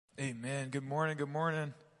Amen. Good morning. Good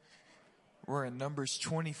morning. We're in Numbers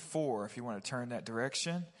 24, if you want to turn that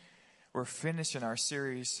direction. We're finishing our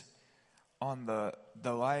series on the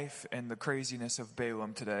life and the craziness of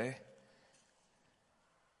Balaam today.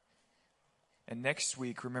 And next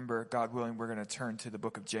week, remember, God willing, we're going to turn to the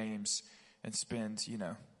book of James and spend,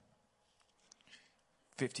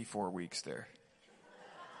 54 weeks there.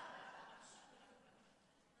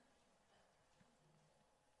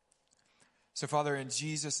 So, Father, in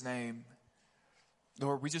Jesus' name,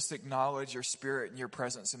 Lord, we just acknowledge your spirit and your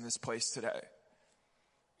presence in this place today.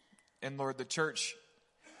 And Lord, the church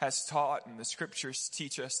has taught and the scriptures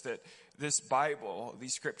teach us that this Bible,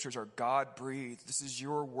 these scriptures are God-breathed. This is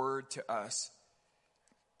your word to us.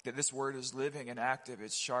 That this word is living and active.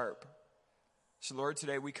 It's sharp. So, Lord,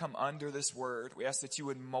 today we come under this word. We ask that you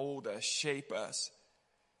would mold us, shape us.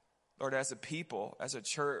 Lord, as a people, as a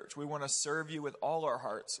church, we want to serve you with all our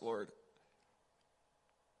hearts, Lord.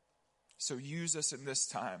 So use us in this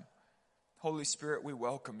time. Holy Spirit, we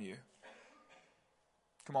welcome you.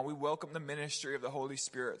 Come on, we welcome the ministry of the Holy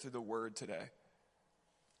Spirit through the word today.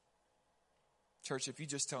 Church, if you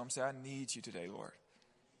just tell him, say, I need you today, Lord.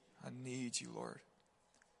 I need you, Lord.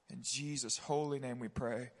 In Jesus' holy name we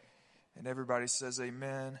pray. And everybody says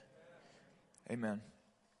amen. Amen.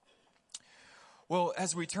 Well,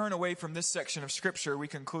 as we turn away from this section of Scripture, we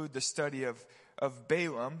conclude the study of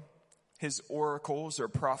Balaam, his oracles or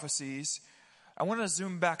prophecies. I want to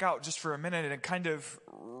zoom back out just for a minute and kind of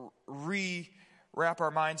wrap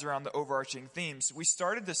our minds around the overarching themes. We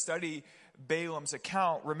started to study Balaam's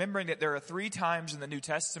account, remembering that there are 3 times in the New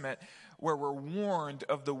Testament where we're warned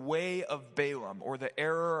of the way of Balaam or the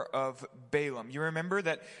error of Balaam. You remember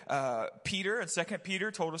that Peter in 2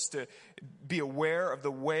 Peter told us to be aware of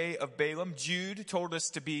the way of Balaam. Jude told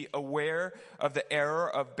us to be aware of the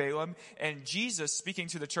error of Balaam. And Jesus, speaking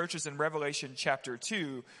to the churches in Revelation chapter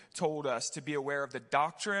 2, told us to be aware of the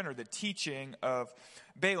doctrine or the teaching of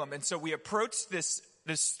Balaam. And so we approached this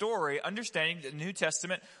story, understanding that the New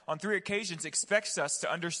Testament on 3 occasions expects us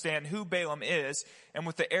to understand who Balaam is and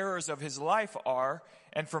what the errors of his life are.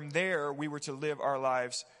 And from there, we were to live our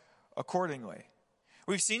lives accordingly.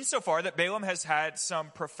 We've seen so far that Balaam has had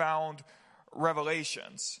some profound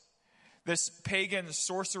revelations. This pagan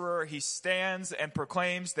sorcerer, he stands and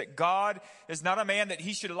proclaims that God is not a man that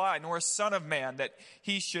he should lie, nor a son of man that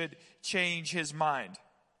he should change his mind.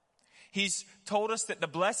 He's told us that the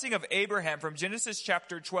blessing of Abraham from Genesis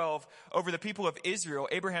chapter 12 over the people of Israel,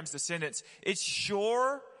 Abraham's descendants, it's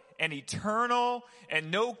sure and eternal,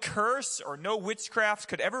 and no curse or no witchcraft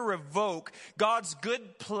could ever revoke God's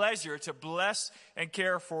good pleasure to bless and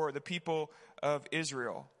care for the people of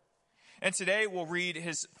Israel. And today we'll read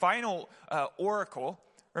his final oracle.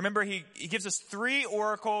 Remember, he gives us 3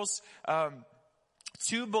 oracles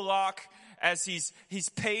to Balak, as he's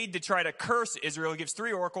paid to try to curse Israel. He gives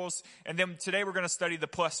 3 oracles, and then today we're going to study the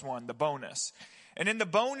plus one, the bonus. And in the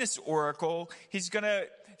bonus oracle, he's going to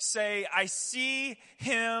say, I see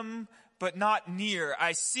him, but not near.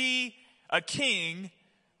 I see a king,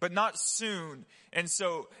 but not soon. And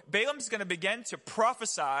so Balaam's going to begin to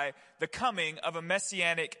prophesy the coming of a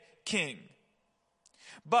messianic king.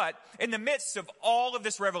 But in the midst of all of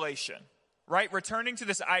this revelation, right? Returning to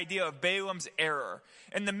this idea of Balaam's error.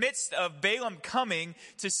 In the midst of Balaam coming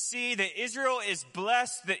to see that Israel is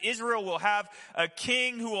blessed, that Israel will have a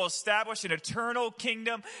king who will establish an eternal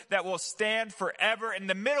kingdom that will stand forever. In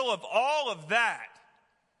the middle of all of that,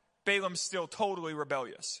 Balaam's still totally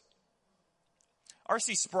rebellious.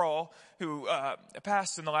 R.C. Sproul, who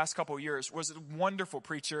passed in the last couple of years, was a wonderful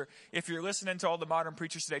preacher. If you're listening to all the modern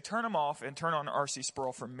preachers today, turn them off and turn on R.C.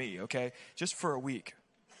 Sproul for me, okay? Just for a week.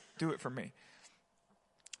 Do it for me.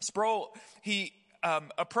 Sproul, he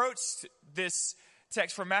approached this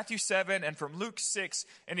text from Matthew 7 and from Luke 6,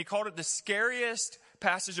 and he called it the scariest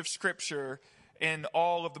passage of Scripture in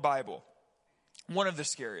all of the Bible. One of the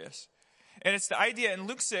scariest. And it's the idea in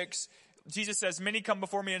Luke 6, Jesus says, many come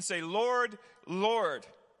before me and say, Lord, Lord.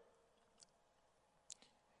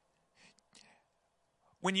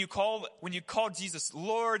 When you call Jesus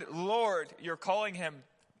Lord, Lord, you're calling him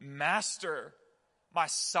Master, my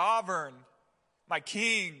sovereign, my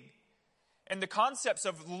king. And the concepts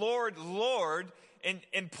of Lord, Lord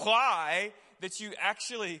imply that you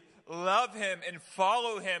actually love him and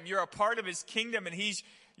follow him. You're a part of his kingdom and he's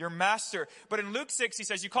your master. But in Luke 6, he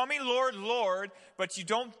says, you call me Lord, Lord, but you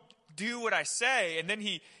don't do what I say. And then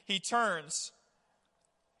he turns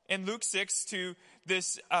in Luke 6 to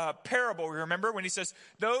this parable. Remember when he says,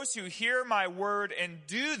 those who hear my word and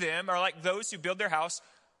do them are like those who build their house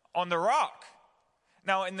on the rock.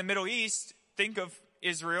 Now, in the Middle East, think of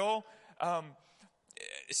Israel.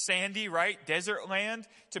 sandy, right? Desert land.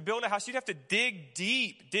 To build a house, you'd have to dig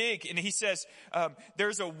deep, dig. And he says,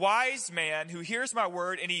 there's a wise man who hears my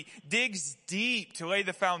word and he digs deep to lay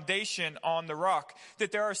the foundation on the rock.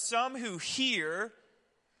 That there are some who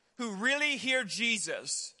really hear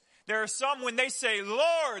Jesus. There are some when they say,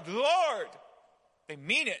 Lord, Lord, they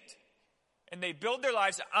mean it. And they build their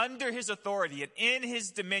lives under his authority and in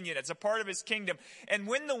his dominion as a part of his kingdom. And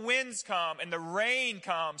when the winds come and the rain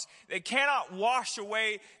comes, they cannot wash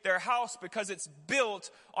away their house because it's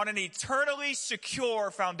built on an eternally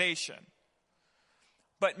secure foundation.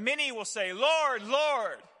 But many will say, Lord,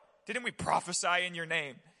 Lord, didn't we prophesy in your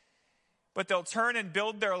name? But they'll turn and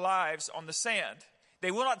build their lives on the sand.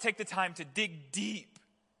 They will not take the time to dig deep,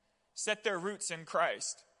 set their roots in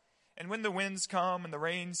Christ. And when the winds come and the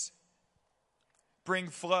rains bring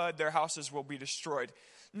flood, their houses will be destroyed.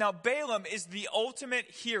 Now, Balaam is the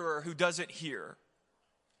ultimate hearer who doesn't hear.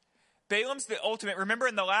 Balaam's the ultimate. Remember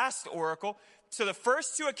in the last oracle, so the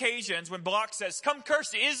first two occasions when Balak says, come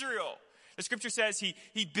curse Israel, the scripture says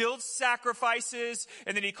he builds sacrifices,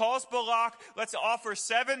 and then he calls Balak, let's offer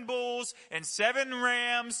 7 bulls and 7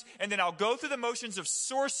 rams, and then I'll go through the motions of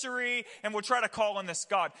sorcery, and we'll try to call on this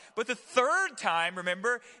God. But the third time,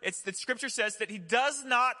 remember, it's the scripture says that he does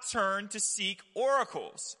not turn to seek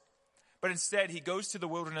oracles, but instead he goes to the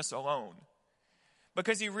wilderness alone.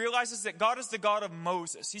 Because he realizes that God is the God of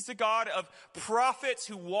Moses. He's the God of prophets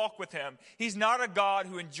who walk with him. He's not a God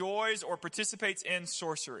who enjoys or participates in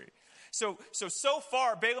sorcery. So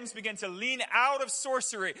far, Balaam's begun to lean out of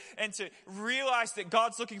sorcery and to realize that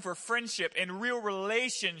God's looking for friendship and real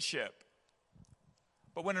relationship.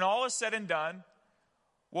 But when all is said and done,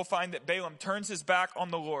 we'll find that Balaam turns his back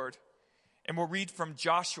on the Lord. And we'll read from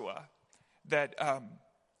Joshua that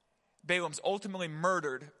Balaam's ultimately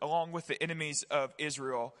murdered along with the enemies of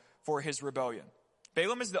Israel for his rebellion.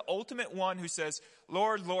 Balaam is the ultimate one who says,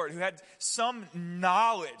 Lord, Lord, who had some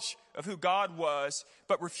knowledge of who God was,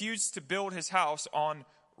 but refused to build his house on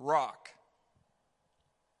rock.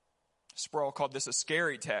 Sproul called this a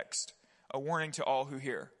scary text, a warning to all who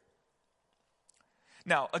hear.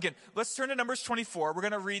 Now, again, let's turn to Numbers 24. We're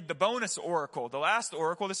going to read the bonus oracle, the last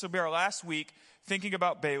oracle. This will be our last week thinking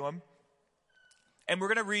about Balaam. And we're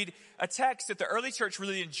going to read a text that the early church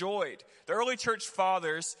really enjoyed. The early church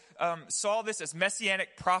fathers saw this as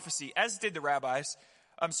messianic prophecy, as did the rabbis.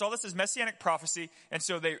 Saw this as messianic prophecy. And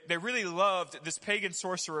so they really loved this pagan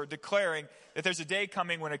sorcerer declaring that there's a day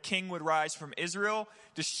coming when a king would rise from Israel,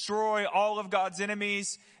 destroy all of God's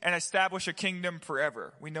enemies, and establish a kingdom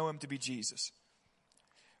forever. We know him to be Jesus.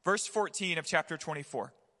 Verse 14 of chapter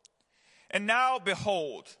 24. And now,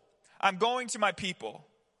 behold, I'm going to my people.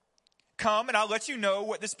 Come, and I'll let you know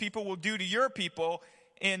what this people will do to your people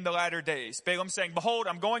in the latter days. Balaam saying, behold,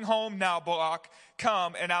 I'm going home now, Balak.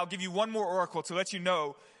 Come, and I'll give you one more oracle to let you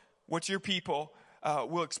know what your people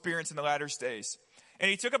will experience in the latter days.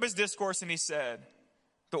 And he took up his discourse and he said,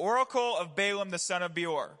 the oracle of Balaam the son of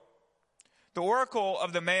Beor, the oracle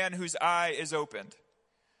of the man whose eye is opened,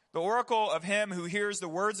 the oracle of him who hears the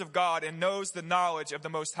words of God and knows the knowledge of the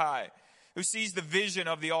Most High, who sees the vision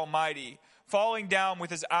of the Almighty, falling down with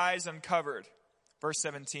his eyes uncovered. Verse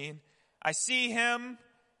 17, I see him,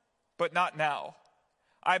 but not now.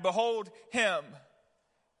 I behold him,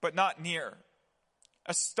 but not near.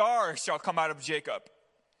 A star shall come out of Jacob,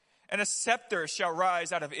 and a scepter shall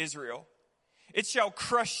rise out of Israel. It shall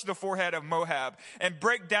crush the forehead of Moab and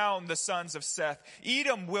break down the sons of Seth.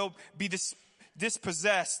 Edom will be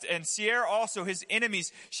dispossessed, and Seir also his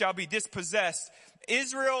enemies shall be dispossessed.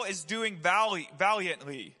 Israel is doing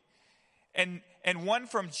valiantly. And one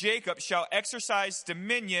from Jacob shall exercise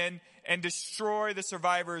dominion and destroy the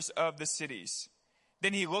survivors of the cities.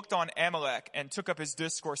 Then he looked on Amalek and took up his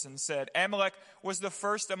discourse and said, Amalek was the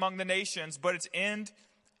first among the nations, but its end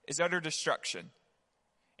is utter destruction.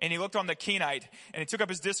 And he looked on the Kenite and he took up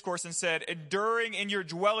his discourse and said, enduring in your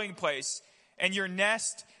dwelling place, and your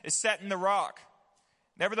nest is set in the rock.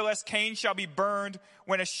 Nevertheless, Cain shall be burned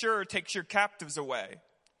when Ashur takes your captives away.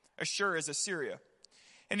 Ashur is Assyria.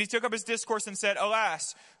 And he took up his discourse and said,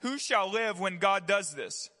 alas, who shall live when God does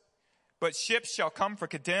this? But ships shall come for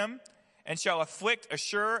Kedem, and shall afflict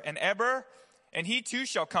Ashur and Eber, and he too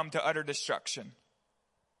shall come to utter destruction.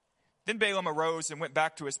 Then Balaam arose and went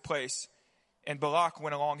back to his place, and Balak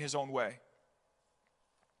went along his own way.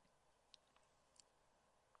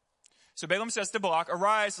 So Balaam says to Balak,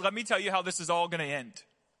 arise, let me tell you how this is all going to end.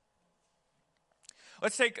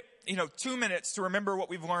 Let's take 2 minutes to remember what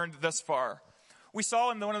we've learned thus far. We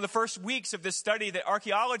saw in one of the first weeks of this study that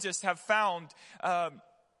archaeologists have found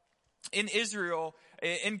in Israel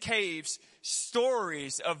in caves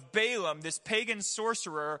stories of Balaam, this pagan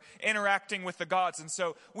sorcerer, interacting with the gods. And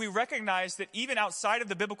so we recognize that even outside of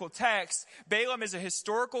the biblical text, Balaam is a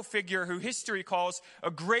historical figure who history calls a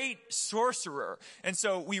great sorcerer. And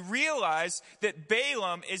so we realize that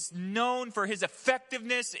Balaam is known for his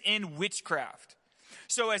effectiveness in witchcraft.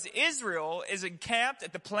 So as Israel is encamped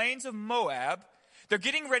at the plains of Moab, they're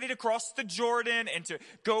getting ready to cross the Jordan and to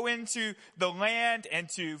go into the land and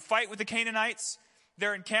to fight with the Canaanites.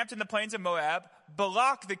 They're encamped in the plains of Moab.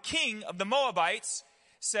 Balak, the king of the Moabites,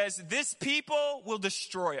 says, this people will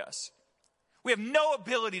destroy us. We have no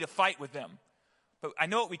ability to fight with them. But I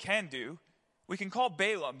know what we can do. We can call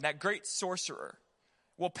Balaam, that great sorcerer.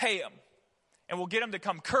 We'll pay him. And we'll get him to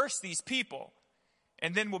come curse these people.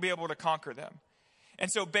 And then we'll be able to conquer them.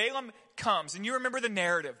 And so Balaam comes, and you remember the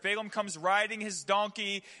narrative. Balaam comes riding his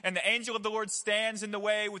donkey, and the angel of the Lord stands in the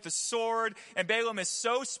way with a sword. And Balaam is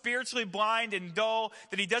so spiritually blind and dull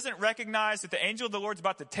that he doesn't recognize that the angel of the Lord's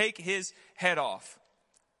about to take his head off.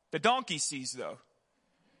 The donkey sees, though.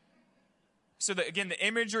 So again, the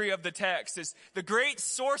imagery of the text is the great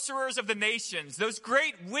sorcerers of the nations, those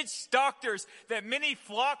great witch doctors that many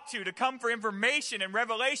flock to come for information and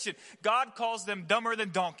revelation. God calls them dumber than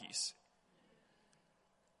donkeys.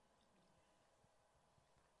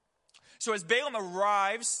 So as Balaam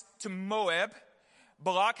arrives to Moab,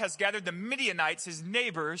 Balak has gathered the Midianites, his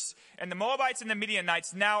neighbors, and the Moabites and the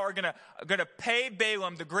Midianites now are going to pay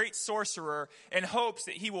Balaam, the great sorcerer, in hopes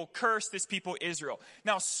that he will curse this people Israel.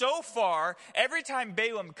 Now, so far, every time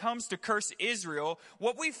Balaam comes to curse Israel,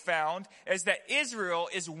 what we've found is that Israel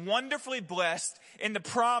is wonderfully blessed in the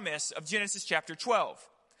promise of Genesis chapter 12.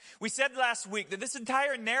 We said last week that this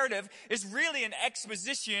entire narrative is really an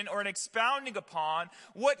exposition or an expounding upon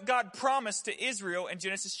what God promised to Israel in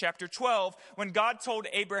Genesis chapter 12 when God told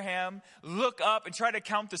Abraham, look up and try to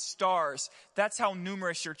count the stars. That's how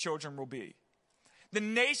numerous your children will be. The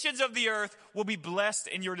nations of the earth will be blessed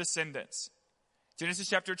in your descendants. Genesis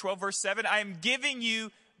chapter 12 verse 7, I am giving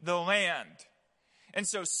you the land. And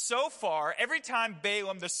so far, every time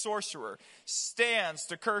Balaam the sorcerer stands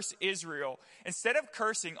to curse Israel, instead of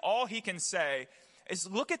cursing, all he can say is,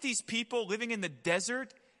 look at these people living in the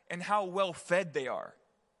desert and how well fed they are.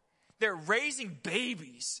 They're raising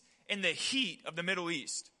babies in the heat of the Middle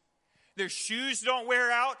East. Their shoes don't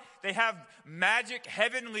wear out. They have magic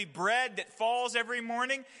heavenly bread that falls every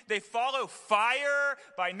morning. They follow fire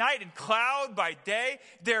by night and cloud by day.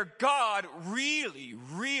 Their God really,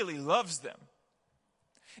 really loves them.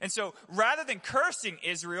 And so rather than cursing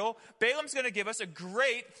Israel, Balaam's going to give us a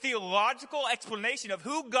great theological explanation of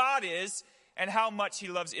who God is and how much he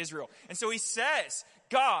loves Israel. And so he says,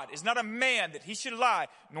 God is not a man that he should lie,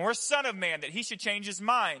 nor a son of man that he should change his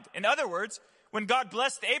mind. In other words, when God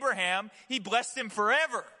blessed Abraham, he blessed him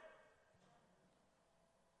forever.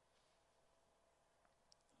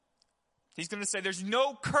 He's going to say there's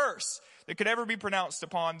no curse that could ever be pronounced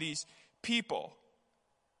upon these people.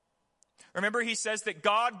 Remember, he says that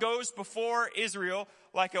God goes before Israel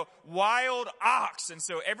like a wild ox. And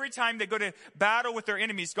so every time they go to battle with their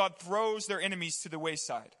enemies, God throws their enemies to the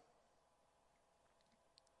wayside.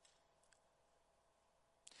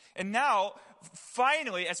 And now,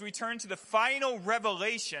 finally, as we turn to the final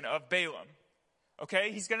revelation of Balaam,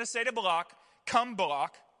 okay, he's going to say to Balak, come,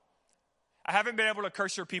 Balak, I haven't been able to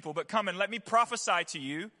curse your people, but come and let me prophesy to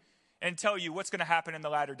you and tell you what's going to happen in the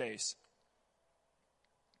latter days.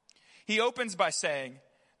 He opens by saying,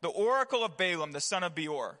 the oracle of Balaam, the son of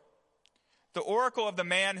Beor, the oracle of the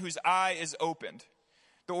man whose eye is opened,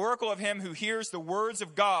 the oracle of him who hears the words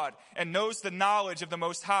of God and knows the knowledge of the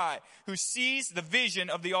Most High, who sees the vision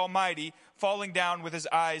of the Almighty falling down with his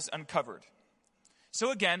eyes uncovered.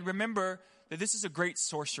 So again, remember that this is a great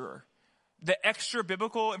sorcerer. The extra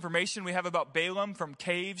biblical information we have about Balaam from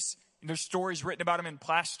caves, and there's stories written about him in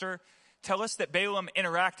plaster, tell us that Balaam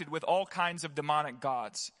interacted with all kinds of demonic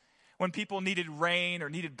gods. When people needed rain or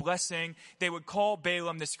needed blessing, they would call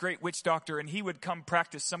Balaam, this great witch doctor, and he would come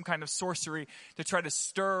practice some kind of sorcery to try to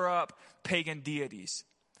stir up pagan deities.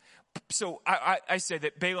 So I say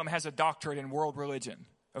that Balaam has a doctorate in world religion.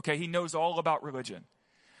 Okay, he knows all about religion.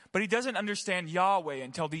 But he doesn't understand Yahweh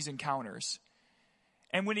until these encounters.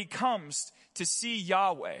 And when he comes to see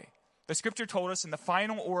Yahweh, the scripture told us in the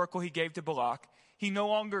final oracle he gave to Balak, he no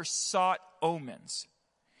longer sought omens.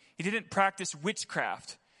 He didn't practice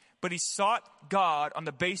witchcraft. But he sought God on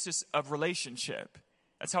the basis of relationship.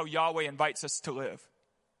 That's how Yahweh invites us to live.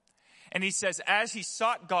 And he says, as he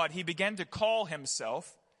sought God, he began to call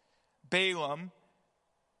himself Balaam,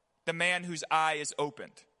 the man whose eye is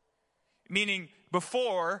opened. Meaning,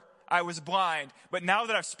 before I was blind, but now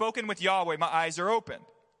that I've spoken with Yahweh, my eyes are open.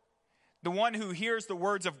 the one who hears the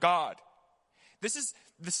words of God. This is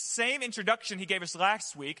the same introduction he gave us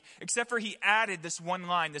last week, except for he added this one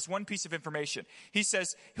line, this one piece of information. He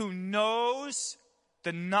says, who knows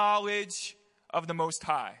the knowledge of the Most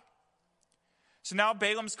High. So now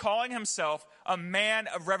Balaam's calling himself a man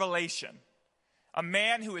of revelation, a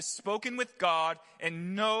man who has spoken with God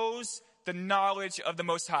and knows the knowledge of the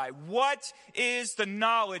Most High. What is the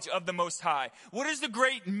knowledge of the Most High? What is the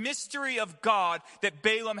great mystery of God that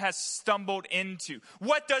Balaam has stumbled into?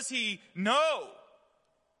 What does he know?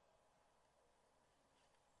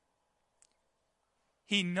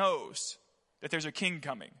 He knows that there's a king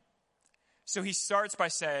coming. So he starts by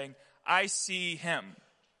saying, I see him.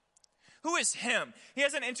 Who is him? He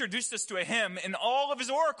hasn't introduced us to a him in all of his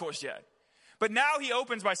oracles yet. But now he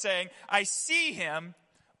opens by saying, I see him,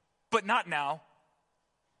 but not now.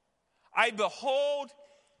 I behold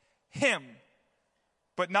him,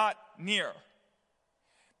 but not near.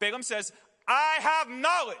 Balaam says, I have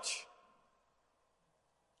knowledge.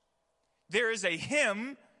 There is a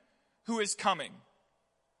him who is coming.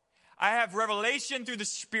 I have revelation through the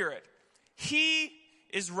Spirit. He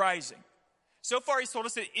is rising. So far, he's told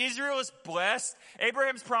us that Israel is blessed.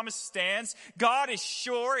 Abraham's promise stands. God is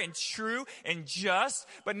sure and true and just.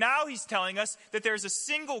 But now he's telling us that there's a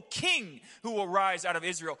single king who will rise out of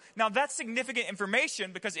Israel. Now, that's significant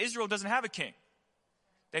information because Israel doesn't have a king.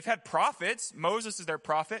 They've had prophets. Moses is their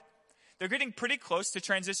prophet. They're getting pretty close to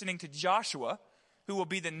transitioning to Joshua, who will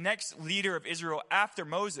be the next leader of Israel after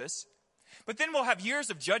Moses. But then we'll have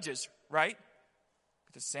years of judges, right?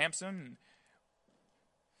 With Samson and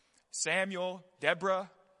Samuel, Deborah.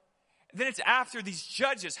 Then it's after these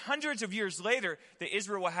judges, hundreds of years later, that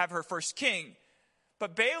Israel will have her first king.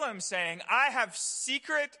 But Balaam's saying, I have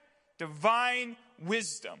secret divine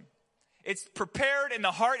wisdom. It's prepared in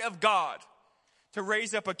the heart of God to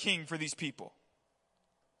raise up a king for these people.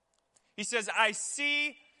 He says, I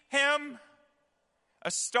see him,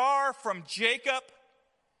 a star from Jacob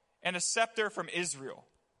and a scepter from Israel.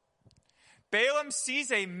 Balaam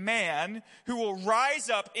sees a man who will rise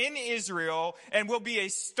up in Israel and will be a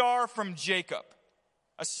star from Jacob.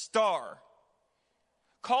 A star.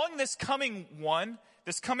 Calling this coming one,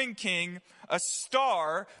 this coming king, a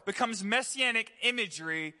star becomes messianic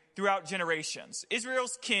imagery throughout generations.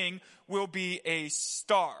 Israel's king will be a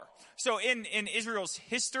star. So in Israel's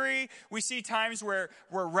history, we see times where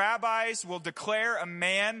rabbis will declare a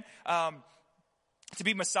man to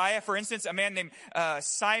be Messiah. For instance, a man named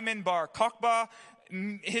Simon Bar Kokhba.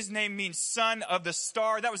 His name means son of the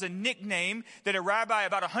star. That was a nickname that a rabbi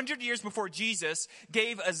about 100 years before Jesus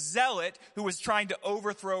gave a zealot who was trying to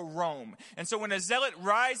overthrow Rome. And so when a zealot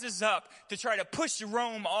rises up to try to push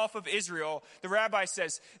Rome off of Israel, the rabbi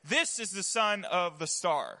says, this is the son of the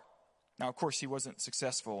star. Now, of course, he wasn't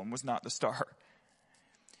successful and was not the star.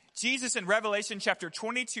 Jesus in Revelation chapter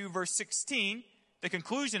 22, verse 16, the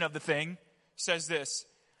conclusion of the thing, says this,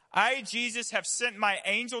 I, Jesus, have sent my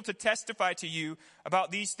angel to testify to you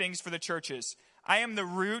about these things for the churches. I am the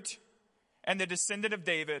root and the descendant of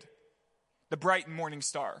David, the bright and morning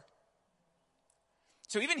star.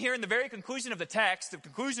 So even here in the very conclusion of the text, the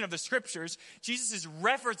conclusion of the scriptures, Jesus is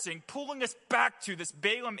referencing, pulling us back to this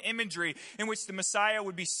Balaam imagery in which the Messiah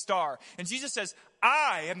would be star. And Jesus says,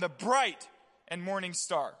 I am the bright and morning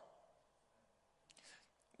star.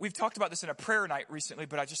 We've talked about this in a prayer night recently,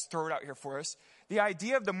 but I just throw it out here for us. The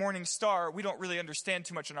idea of the morning star, we don't really understand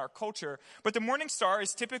too much in our culture, but the morning star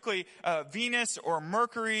is typically Venus or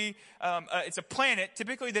Mercury. It's a planet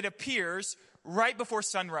typically that appears right before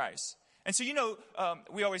sunrise. And so,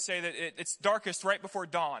 we always say that it's darkest right before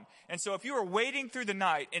dawn. And so if you are waiting through the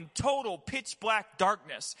night in total pitch black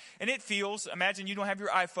darkness, and it feels, imagine you don't have your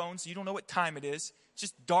iPhone, so you don't know what time it is. It's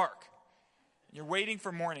just dark. You're waiting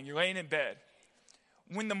for morning. You're laying in bed.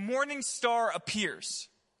 When the morning star appears,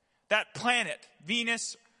 that planet,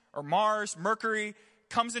 Venus or Mars, Mercury,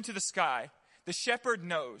 comes into the sky, the shepherd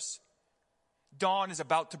knows dawn is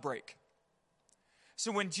about to break.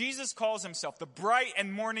 So when Jesus calls himself the bright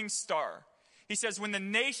and morning star, he says, when the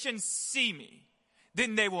nations see me,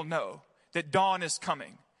 then they will know that dawn is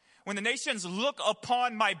coming. When the nations look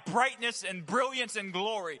upon my brightness and brilliance and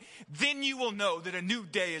glory, then you will know that a new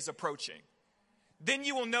day is approaching. Then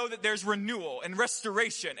you will know that there's renewal and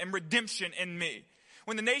restoration and redemption in me.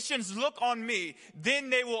 When the nations look on me,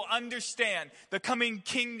 then they will understand the coming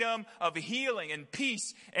kingdom of healing and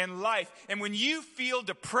peace and life. And when you feel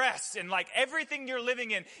depressed and like everything you're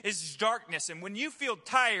living in is darkness, and when you feel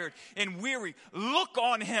tired and weary, look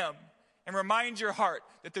on him and remind your heart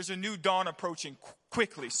that there's a new dawn approaching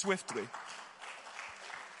quickly, swiftly.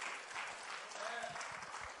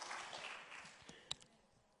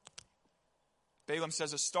 Balaam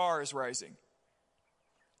says a star is rising.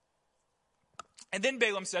 And then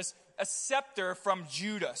Balaam says, a scepter from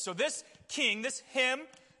Judah. So this king, this him,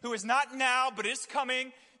 who is not now but is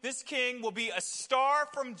coming, this king will be a star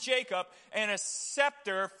from Jacob and a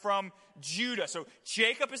scepter from Judah. So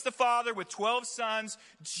Jacob is the father with 12 sons.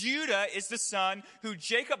 Judah is the son who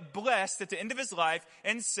Jacob blessed at the end of his life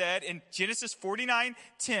and said in Genesis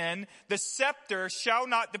 49:10, the scepter shall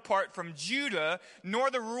not depart from Judah, nor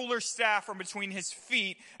the ruler's staff from between his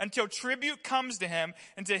feet, until tribute comes to him,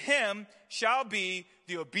 and to him shall be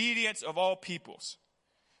the obedience of all peoples.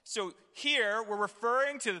 So here we're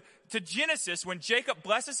referring to Genesis when Jacob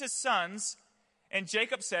blesses his sons, and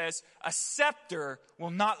Jacob says, a scepter will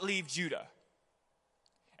not leave Judah.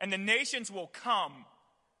 And the nations will come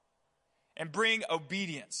and bring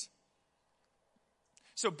obedience.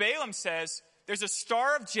 So Balaam says, there's a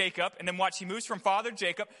star of Jacob, and then watch, he moves from father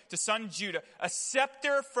Jacob to son Judah, a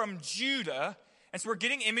scepter from Judah. And so we're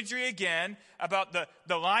getting imagery again about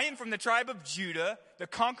the lion from the tribe of Judah, the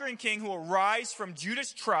conquering king who will rise from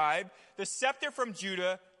Judah's tribe. The scepter from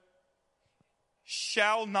Judah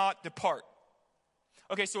shall not depart.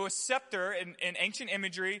 Okay, so a scepter in ancient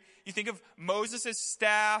imagery, you think of Moses'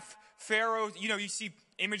 staff, Pharaoh, you see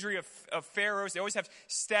imagery of pharaohs. They always have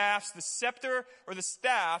staffs. The scepter or the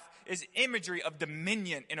staff is imagery of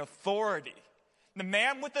dominion and authority. The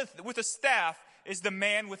man with a staff is the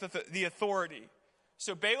man with the authority.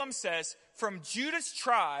 So Balaam says, from Judah's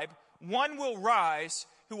tribe, one will rise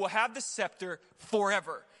who will have the scepter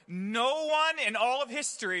forever. No one in all of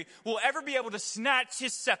history will ever be able to snatch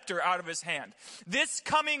his scepter out of his hand. This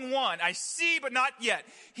coming one, I see but not yet,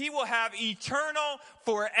 he will have eternal,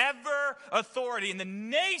 forever authority. And the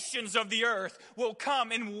nations of the earth will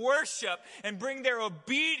come and worship and bring their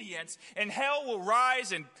obedience. And hell will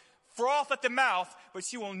rise and froth at the mouth, but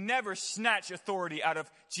she will never snatch authority out of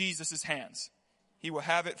Jesus' hands. He will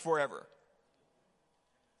have it forever.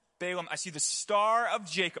 Balaam, I see the star of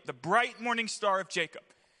Jacob, the bright morning star of Jacob.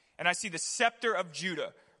 And I see the scepter of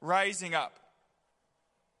Judah rising up.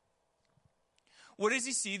 What does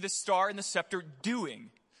he see the star and the scepter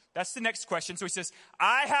doing? That's the next question. So he says,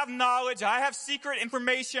 I have knowledge, I have secret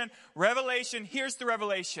information, revelation. Here's the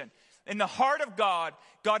revelation. In the heart of God,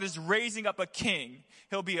 God is raising up a king.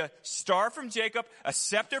 He'll be a star from Jacob, a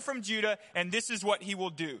scepter from Judah, and this is what he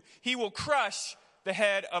will do. He will crush the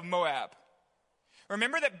head of Moab.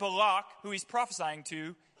 Remember that Balak, who he's prophesying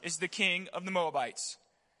to, is the king of the Moabites.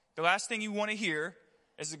 The last thing you want to hear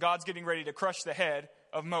is that God's getting ready to crush the head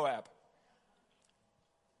of Moab.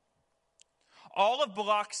 All of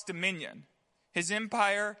Balak's dominion, his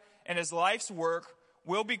empire, and his life's work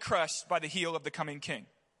will be crushed by the heel of the coming king.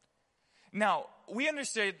 Now, we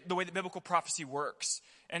understand the way that biblical prophecy works.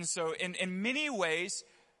 And so in many ways,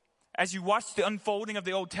 as you watch the unfolding of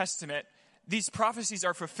the Old Testament, these prophecies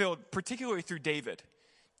are fulfilled, particularly through David.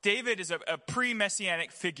 David is a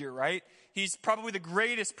pre-messianic figure, right? He's probably the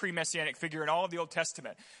greatest pre-messianic figure in all of the Old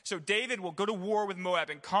Testament. So David will go to war with Moab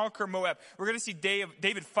and conquer Moab. We're going to see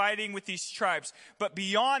David fighting with these tribes. But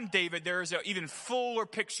beyond David, there is an even fuller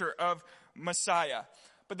picture of Messiah.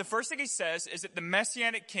 But the first thing he says is that the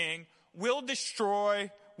messianic king will destroy,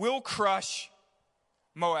 will crush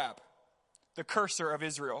Moab, the cursor of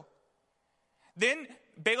Israel. Then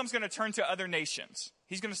Balaam's going to turn to other nations.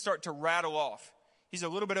 He's going to start to rattle off. He's a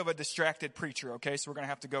little bit of a distracted preacher, okay? So we're going to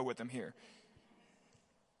have to go with him here.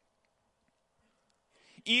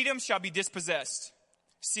 Edom shall be dispossessed.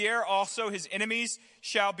 Seir also, his enemies,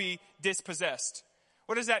 shall be dispossessed.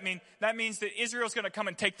 What does that mean? That means that Israel's going to come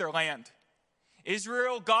and take their land.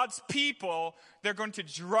 Israel, God's people, they're going to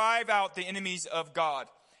drive out the enemies of God.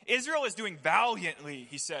 Israel is doing valiantly,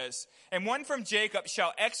 he says. And one from Jacob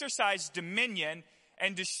shall exercise dominion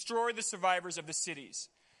and destroy the survivors of the cities.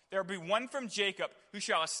 There will be one from Jacob who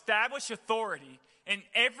shall establish authority, and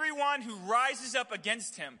everyone who rises up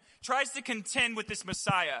against him, tries to contend with this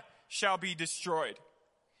Messiah, shall be destroyed.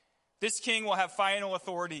 This king will have final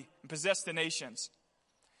authority and possess the nations.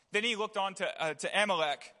 Then he looked on to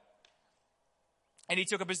Amalek, and he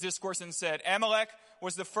took up his discourse and said, Amalek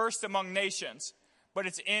was the first among nations, but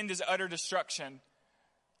its end is utter destruction.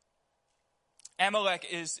 Amalek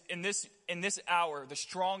is, in this hour, the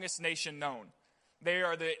strongest nation known. They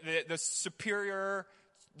are the superior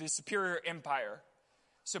empire.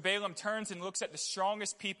 So Balaam turns and looks at the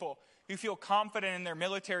strongest people who feel confident in their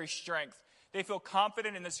military strength. They feel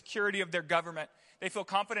confident in the security of their government. They feel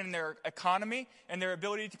confident in their economy and their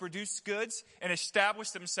ability to produce goods and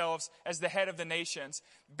establish themselves as the head of the nations.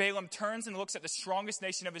 Balaam turns and looks at the strongest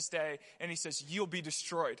nation of his day, and he says, you'll be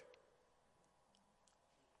destroyed.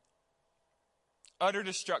 Utter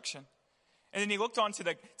destruction. And then he looked on to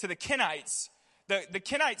the Kenites, The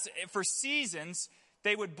Kenites, for seasons,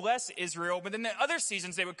 they would bless Israel, but then the other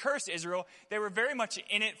seasons they would curse Israel. They were very much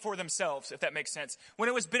in it for themselves, if that makes sense. When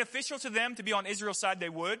it was beneficial to them to be on Israel's side, they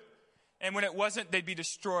would. And when it wasn't, they'd be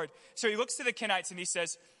destroyed. So he looks to the Kenites and he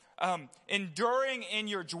says, enduring in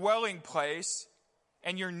your dwelling place,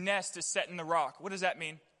 and your nest is set in the rock. What does that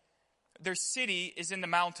mean? Their city is in the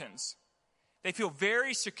mountains. They feel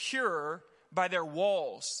very secure by their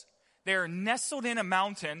walls. They are nestled in a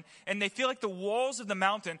mountain, and they feel like the walls of the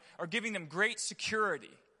mountain are giving them great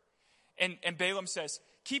security. And Balaam says,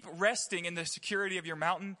 keep resting in the security of your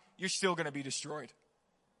mountain. You're still going to be destroyed.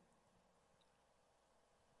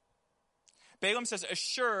 Balaam says,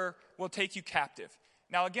 Ashur will take you captive.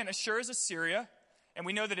 Now again, Ashur is Assyria, and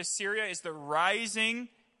we know that Assyria is the rising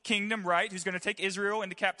kingdom, right, who's going to take Israel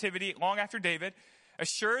into captivity long after David.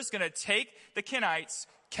 Ashur is going to take the Kenites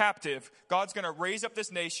captive. God's going to raise up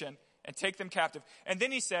this nation and take them captive. And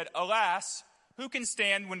then he said, alas, who can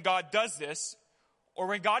stand when God does this? Or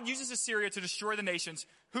when God uses Assyria to destroy the nations,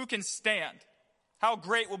 who can stand? How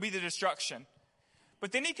great will be the destruction?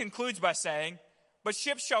 But then he concludes by saying, but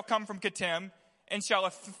ships shall come from Kittim and shall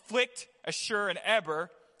afflict Ashur and Eber,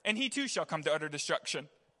 and he too shall come to utter destruction.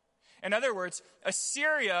 In other words,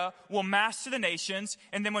 Assyria will master the nations,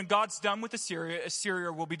 and then when God's done with Assyria,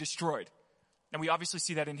 Assyria will be destroyed. And we obviously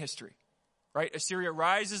see that in history, right? Assyria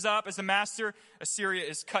rises up as the master. Assyria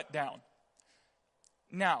is cut down.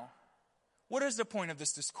 Now, what is the point of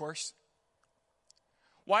this discourse?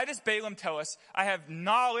 Why does Balaam tell us, I have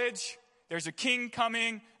knowledge, there's a king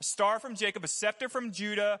coming, a star from Jacob, a scepter from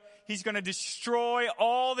Judah. He's going to destroy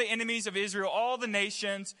all the enemies of Israel, all the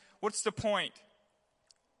nations. What's the point?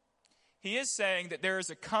 He is saying that there is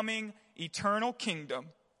a coming eternal kingdom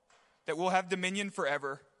that will have dominion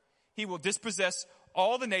forever. He will dispossess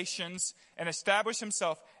all the nations and establish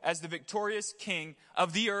himself as the victorious king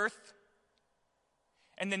of the earth.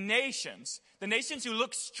 And the nations who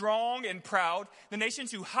look strong and proud, the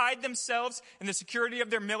nations who hide themselves in the security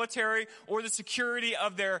of their military or the security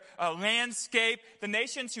of their landscape, the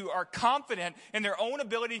nations who are confident in their own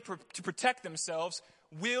ability to protect themselves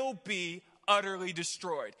will be utterly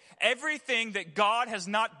destroyed. Everything that God has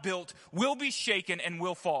not built will be shaken and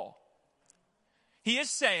will fall. He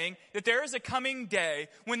is saying that there is a coming day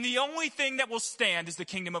when the only thing that will stand is the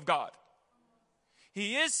kingdom of God.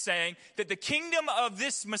 He is saying that the kingdom of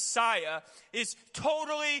this Messiah is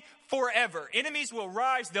totally forever. Enemies will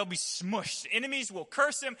rise, they'll be smushed. Enemies will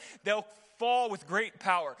curse him, they'll fall with great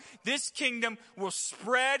power. This kingdom will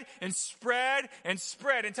spread and spread and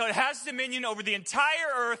spread until it has dominion over the entire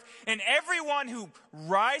earth, and everyone who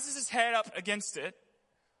rises his head up against it,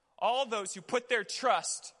 all those who put their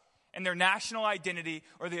trust in their national identity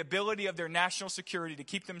or the ability of their national security to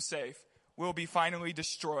keep them safe, will be finally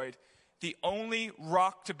destroyed. The only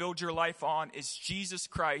rock to build your life on is Jesus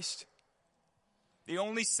Christ. The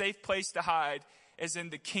only safe place to hide is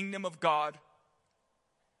in the kingdom of God.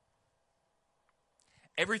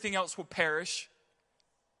 Everything else will perish.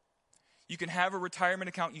 You can have a retirement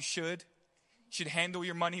account, you should. You should handle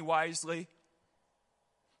your money wisely.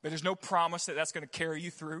 But there's no promise that that's going to carry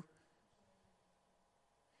you through.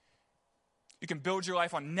 You can build your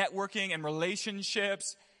life on networking and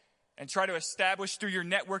relationships and try to establish through your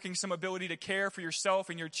networking some ability to care for yourself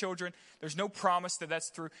and your children. There's no promise that that's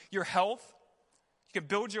through. Your health, you can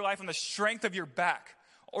build your life on the strength of your back.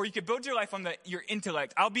 Or you can build your life on your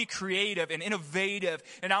intellect. I'll be creative and innovative,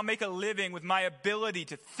 and I'll make a living with my ability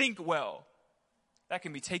to think well. That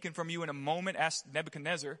can be taken from you in a moment. Ask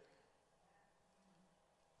Nebuchadnezzar.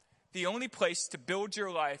 The only place to build your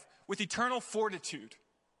life with eternal fortitude,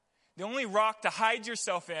 the only rock to hide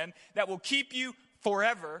yourself in that will keep you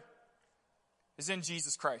forever, is in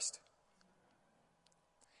Jesus Christ.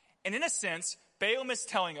 And in a sense, Balaam is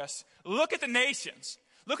telling us, look at the nations.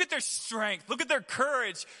 Look at their strength. Look at their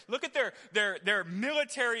courage. Look at their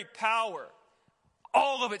military power.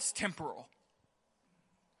 All of it's temporal.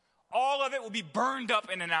 All of it will be burned up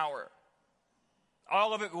in an hour.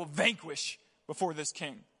 All of it will vanquish before this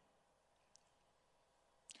king.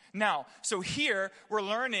 Now, so here we're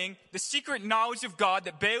learning the secret knowledge of God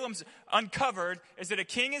that Balaam's uncovered is that a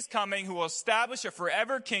king is coming who will establish a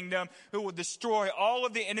forever kingdom, who will destroy all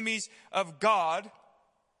of the enemies of God.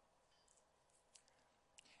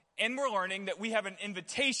 And we're learning that we have an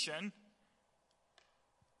invitation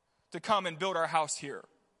to come and build our house here.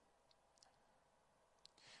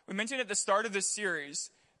 We mentioned at the start of this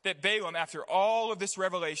series that Balaam, after all of this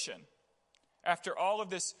revelation, after all of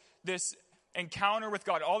this encounter with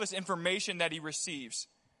God, all this information that he receives,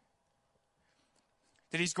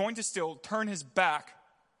 that he's going to still turn his back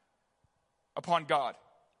upon God.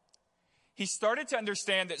 he started to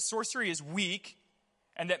understand that sorcery is weak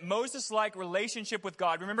and that Moses-like relationship with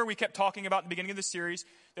God. Remember, we kept talking about at the beginning of the series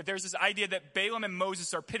that there's this idea that Balaam and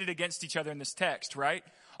Moses are pitted against each other in this text, right?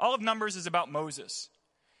 All of Numbers is about Moses.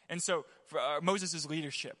 And so, Moses'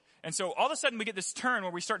 leadership. And so all of a sudden we get this turn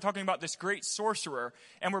where we start talking about this great sorcerer,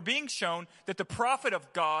 and we're being shown that the prophet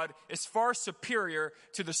of God is far superior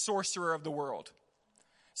to the sorcerer of the world.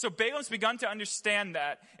 So Balaam's begun to understand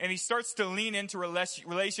that, and he starts to lean into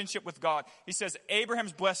relationship with God. He says,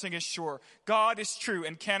 Abraham's blessing is sure. God is true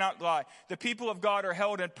and cannot lie. The people of God are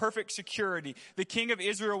held in perfect security. The king of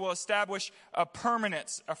Israel will establish a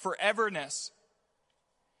permanence, a foreverness.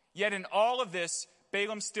 Yet in all of this,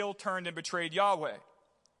 Balaam still turned and betrayed Yahweh.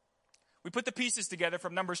 We put the pieces together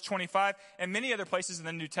from Numbers 25 and many other places in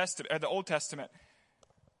the New Testament, the Old Testament,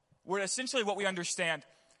 where essentially what we understand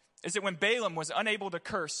is that when Balaam was unable to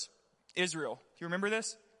curse Israel, do you remember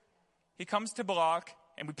this? He comes to Balak,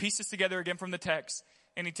 and we piece this together again from the text,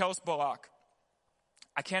 and he tells Balak,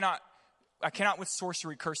 I cannot with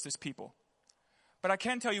sorcery curse this people, but I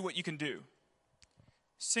can tell you what you can do.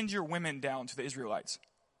 Send your women down to the Israelites.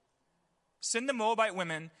 Send the Moabite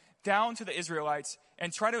women down to the Israelites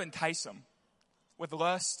and try to entice them with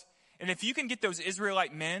lust. And if you can get those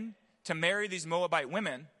Israelite men to marry these Moabite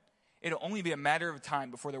women, it'll only be a matter of time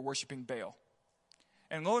before they're worshiping Baal.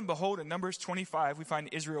 And lo and behold, in Numbers 25, we find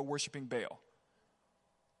Israel worshiping Baal.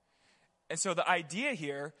 And so the idea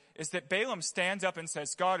here is that Balaam stands up and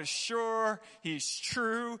says, God is sure, he's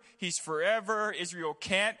true, he's forever, Israel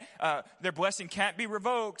their blessing can't be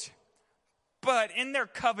revoked. But in their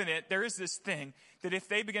covenant, there is this thing that if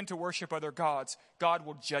they begin to worship other gods, God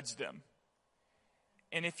will judge them.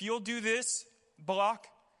 And if you'll do this, Balak,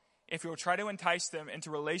 if you'll try to entice them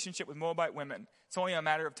into relationship with Moabite women, it's only a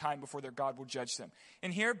matter of time before their God will judge them.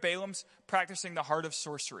 And here, Balaam's practicing the heart of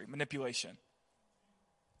sorcery, manipulation.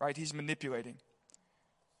 Right? He's manipulating.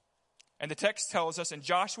 And the text tells us in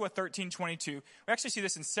Joshua 13:22, we actually see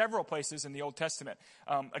this in several places in the Old Testament.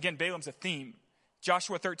 Again, Balaam's a theme.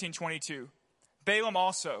 Joshua 13:22. Balaam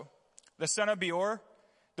also, the son of Beor,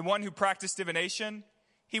 the one who practiced divination,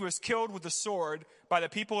 he was killed with the sword by the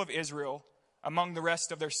people of Israel among the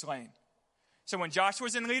rest of their slain. So when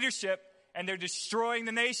Joshua's in leadership and they're destroying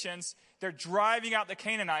the nations, they're driving out the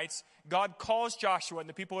Canaanites, God calls Joshua and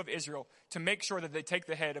the people of Israel to make sure that they take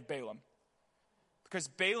the head of Balaam. Because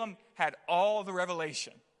Balaam had all the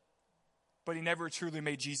revelation, but he never truly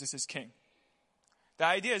made Jesus his king. The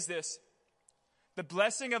idea is this: the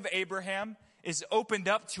blessing of Abraham is opened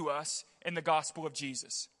up to us in the gospel of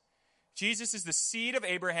Jesus. Jesus is the seed of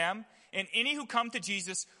Abraham, and any who come to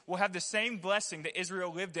Jesus will have the same blessing that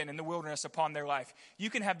Israel lived in the wilderness upon their life.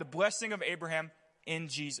 You can have the blessing of Abraham in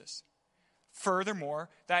Jesus. Furthermore,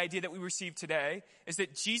 the idea that we receive today is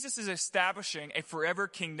that Jesus is establishing a forever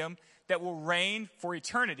kingdom that will reign for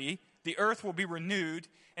eternity. The earth will be renewed,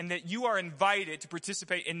 and that you are invited to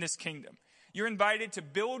participate in this kingdom. You're invited to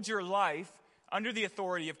build your life under the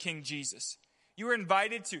authority of King Jesus. You are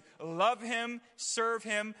invited to love him, serve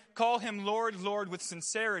him, call him Lord, Lord with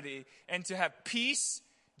sincerity, and to have peace,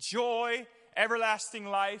 joy, everlasting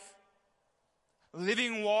life,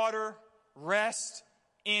 living water, rest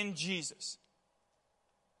in Jesus.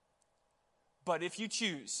 But if you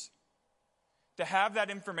choose to have that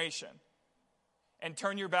information and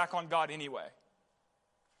turn your back on God anyway,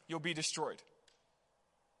 you'll be destroyed.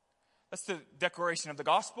 That's the declaration of the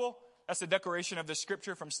gospel. That's the declaration of the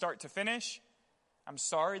scripture from start to finish. I'm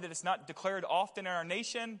sorry that it's not declared often in our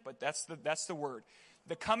nation, but that's the word.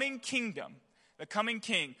 The coming kingdom, the coming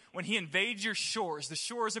king, when he invades your shores, the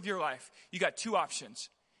shores of your life, you got two options.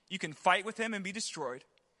 You can fight with him and be destroyed,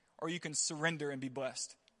 or you can surrender and be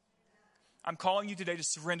blessed. I'm calling you today to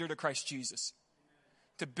surrender to Christ Jesus,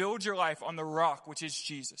 to build your life on the rock, which is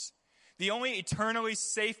Jesus. The only eternally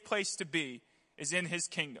safe place to be is in his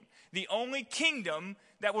kingdom. The only kingdom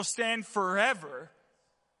that will stand forever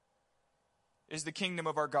is the kingdom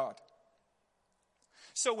of our God.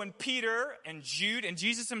 So when Peter and Jude and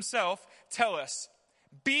Jesus himself tell us,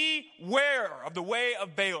 beware of the way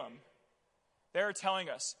of Balaam, they're telling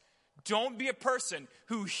us, don't be a person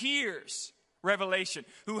who hears revelation,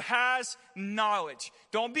 who has knowledge.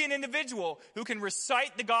 Don't be an individual who can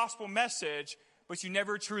recite the gospel message, but you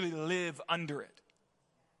never truly live under it.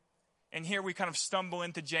 And here we kind of stumble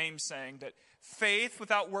into James saying that faith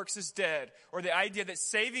without works is dead, or the idea that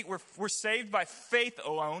we're saved by faith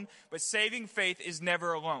alone, but saving faith is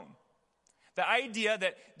never alone. The idea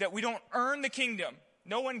that we don't earn the kingdom.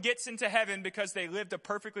 No one gets into heaven because they lived a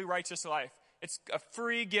perfectly righteous life. It's a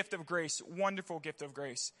free gift of grace, wonderful gift of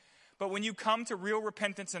grace. But when you come to real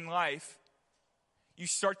repentance in life, you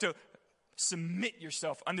start to submit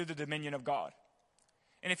yourself under the dominion of God.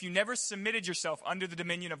 And if you never submitted yourself under the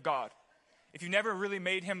dominion of God, if you never really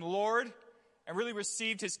made him Lord and really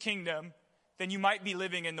received his kingdom, then you might be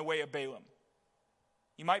living in the way of Balaam.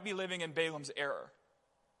 You might be living in Balaam's error.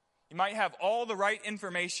 You might have all the right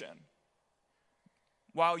information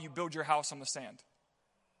while you build your house on the sand.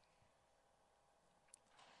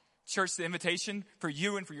 Church, the invitation for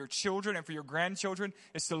you and for your children and for your grandchildren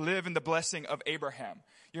is to live in the blessing of Abraham.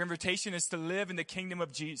 Your invitation is to live in the kingdom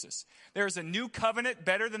of Jesus. There is a new covenant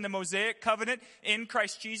better than the Mosaic covenant in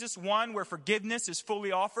Christ Jesus, one where forgiveness is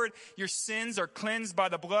fully offered. Your sins are cleansed by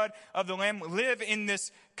the blood of the Lamb. Live in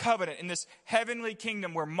this covenant, in this heavenly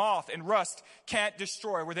kingdom where moth and rust can't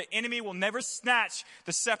destroy, where the enemy will never snatch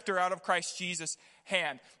the scepter out of Christ Jesus'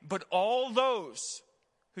 hand. But all those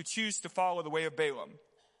who choose to follow the way of Balaam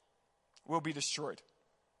will be destroyed.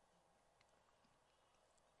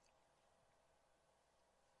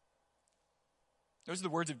 Those are the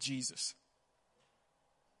words of Jesus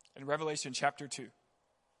in Revelation chapter 2.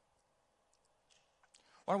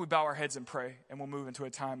 Why don't we bow our heads and pray, and we'll move into a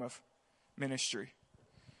time of ministry.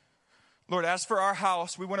 Lord, as for our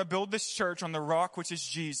house, we want to build this church on the rock, which is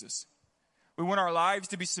Jesus. We want our lives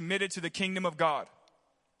to be submitted to the kingdom of God.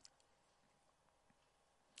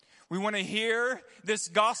 We want to hear this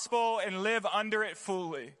gospel and live under it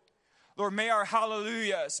fully. Lord, may our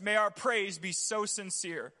hallelujahs, may our praise be so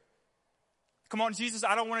sincere. Come on, Jesus,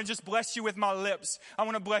 I don't want to just bless you with my lips. I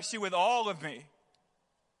want to bless you with all of me.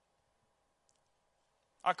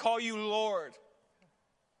 I call you Lord.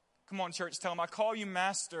 Come on, church, tell him, I call you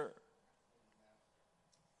Master.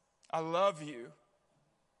 I love you.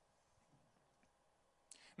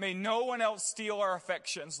 May no one else steal our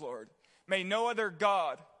affections, Lord. May no other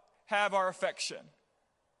God have our affection.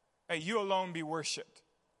 May you alone be worshiped.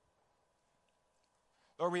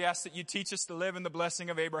 Lord, we ask that you teach us to live in the blessing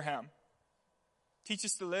of Abraham. Teach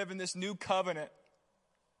us to live in this new covenant.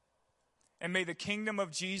 And may the kingdom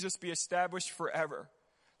of Jesus be established forever.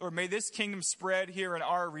 Lord, may this kingdom spread here in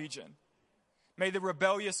our region. May the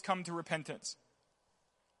rebellious come to repentance.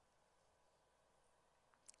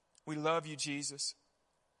 We love you, Jesus.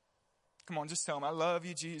 Come on, just tell him, I love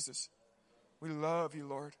you, Jesus. We love you,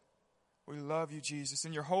 Lord. We love you, Jesus.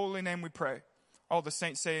 In your holy name we pray. All the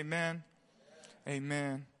saints say amen.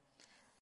 Amen.